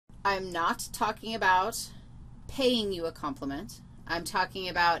I'm not talking about paying you a compliment. I'm talking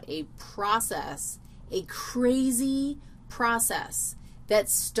about a process, a crazy process that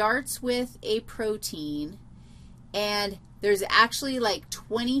starts with a protein, and there's actually like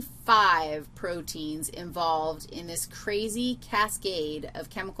 25 proteins involved in this crazy cascade of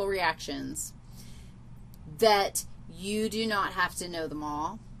chemical reactions that you do not have to know them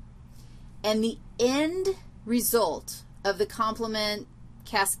all. And the end result of the complement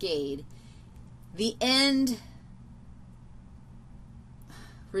cascade, the end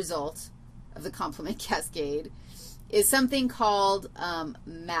result of the complement cascade is something called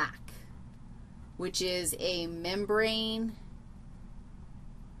MAC, which is a membrane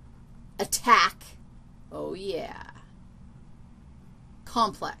attack, oh yeah,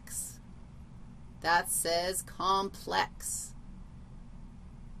 complex. That says complex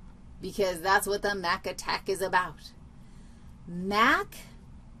because that's what the MAC attack is about. MAC,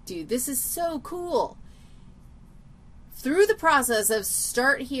 dude, this is so cool. Through the process of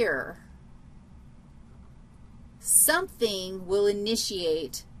start here, something will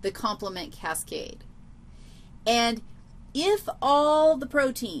initiate the complement cascade. And if all the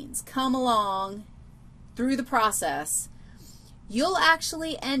proteins come along through the process, you'll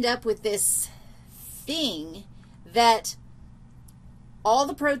actually end up with this thing that all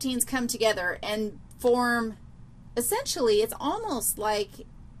the proteins come together and form, essentially, it's almost like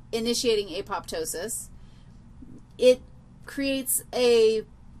initiating apoptosis. It creates a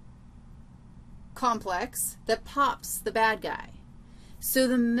complex that pops the bad guy. So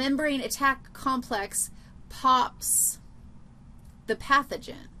the membrane attack complex pops the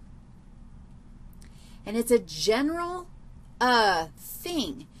pathogen. And it's a general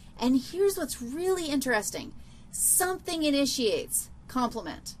thing. And here's what's really interesting. Something initiates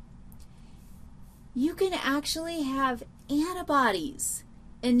complement. You can actually have antibodies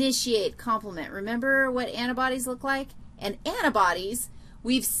initiate complement. Remember what antibodies look like? And antibodies,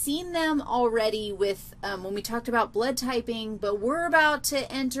 we've seen them already with when we talked about blood typing, but we're about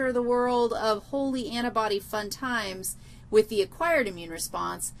to enter the world of holy antibody fun times with the acquired immune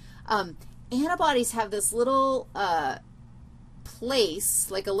response. Antibodies have this little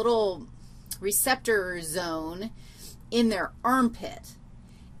place, like a little receptor zone in their armpit,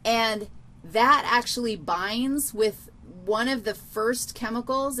 and that actually binds with one of the first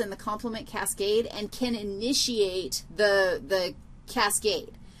chemicals in the complement cascade and can initiate the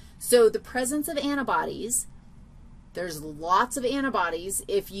cascade. So the presence of antibodies, there's lots of antibodies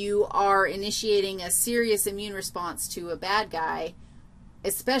if you are initiating a serious immune response to a bad guy,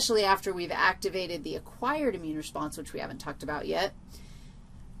 especially after we've activated the acquired immune response, which we haven't talked about yet.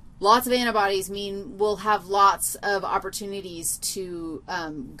 Lots of antibodies mean we'll have lots of opportunities to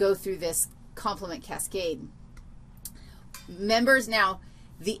go through this complement cascade. Members, now,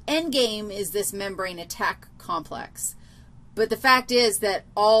 the end game is this membrane attack complex. But the fact is that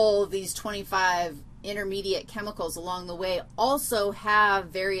all of these 25 intermediate chemicals along the way also have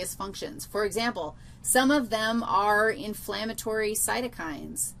various functions. For example, some of them are inflammatory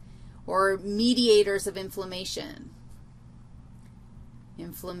cytokines or mediators of inflammation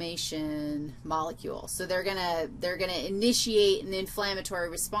molecule. So they're gonna initiate an inflammatory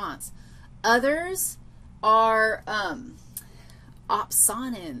response. Others are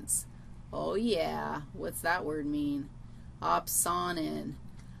opsonins. Oh yeah, what's that word mean? Opsonin.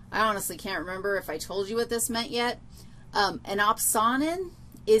 I honestly can't remember if I told you what this meant yet. An opsonin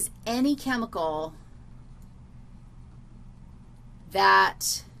is any chemical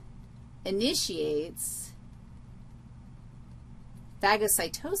that initiates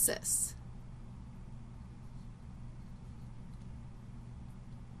phagocytosis.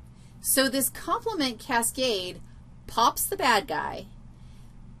 So this complement cascade pops the bad guy,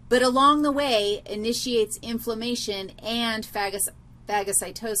 but along the way initiates inflammation and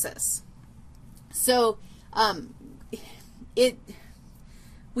phagocytosis. So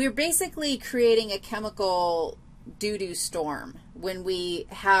we're basically creating a chemical doo-doo storm when we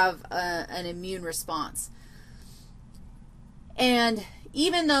have an immune response. And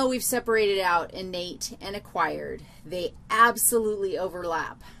even though we've separated out innate and acquired, they absolutely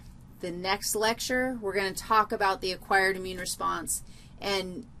overlap. The next lecture, we're going to talk about the acquired immune response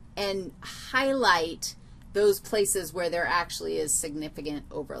and highlight those places where there actually is significant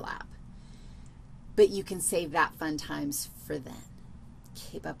overlap. But you can save that fun times for then.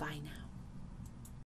 Okay, bye-bye now.